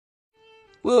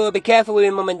Whoa, be careful with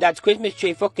your mum and dad's Christmas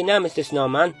tree, fucking hell, Mr.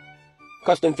 Snowman.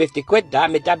 Cost him 50 quid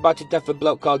that. My dad bought it off a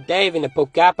bloke called Dave in a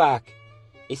pub car park.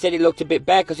 He said it looked a bit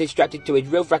bare because he's strapped it to his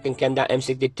roof rack and came down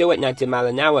M62 at 90 mile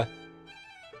an hour.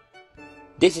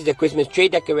 This is a Christmas tree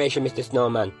decoration, Mr.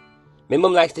 Snowman. My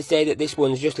mum likes to say that this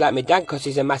one's just like my dad because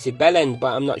he's a massive bellend,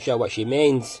 but I'm not sure what she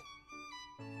means.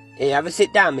 Here, have a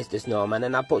sit down, Mr. Snowman,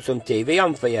 and I'll put some TV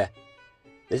on for you.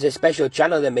 There's a special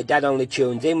channel that my dad only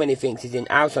tunes in when he thinks he's in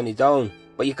house on his own,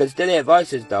 but you can still hear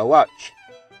voices though, watch.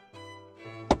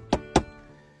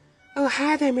 Oh,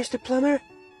 hi there, Mr. Plumber.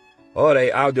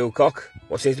 Alright, I'll do, cock.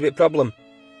 What seems to be a problem?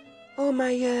 Oh,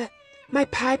 my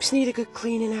pipes need a good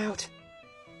cleaning out.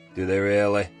 Do they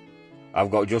really?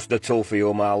 I've got just the tool for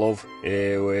you, my love.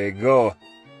 Here we go.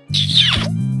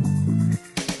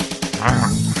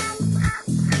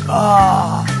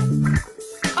 Ah!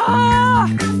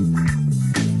 Ah!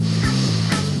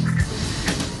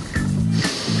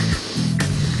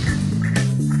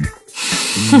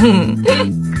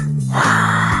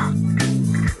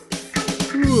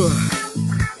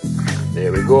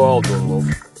 There we go, all done, love.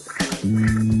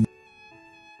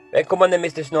 Hey, come on then,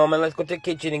 Mr. Snowman, let's go to the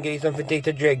kitchen and get you something to eat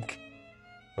or drink.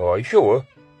 Oh, are you sure?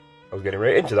 I was getting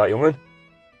right into that, young'un.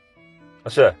 I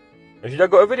say, has your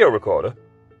dad got a video recorder?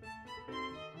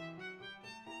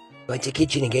 Go into the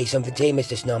kitchen and get you something to eat,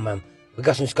 Mr. Snowman. We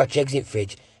got some Scotch eggs in the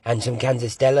fridge and some cans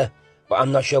of Stella, but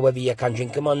I'm not sure whether you can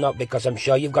drink them or not because I'm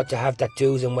sure you've got to have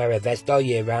tattoos and wear a vest all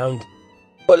year round.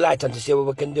 Put light on to see what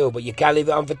we can do, but you can't leave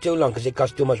it on for too long because it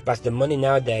costs too much bastard money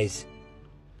nowadays.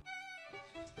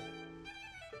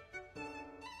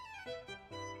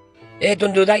 Hey,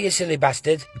 don't do that, you silly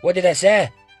bastard. What did I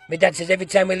say? My dad says every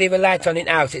time we leave a light on in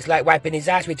house, it's like wiping his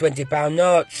ass with £20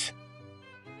 notes.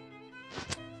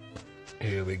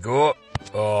 Here we go.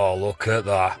 Oh, look at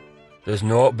that. There's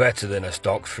no better than a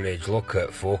stock fridge. Look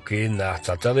at fucking that.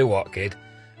 I'll tell you what, kid.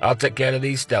 I'll take care of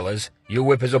these Stellas. You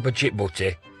whip us up a chip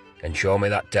butty and show me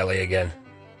that telly again.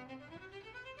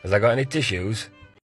 Has I got any tissues?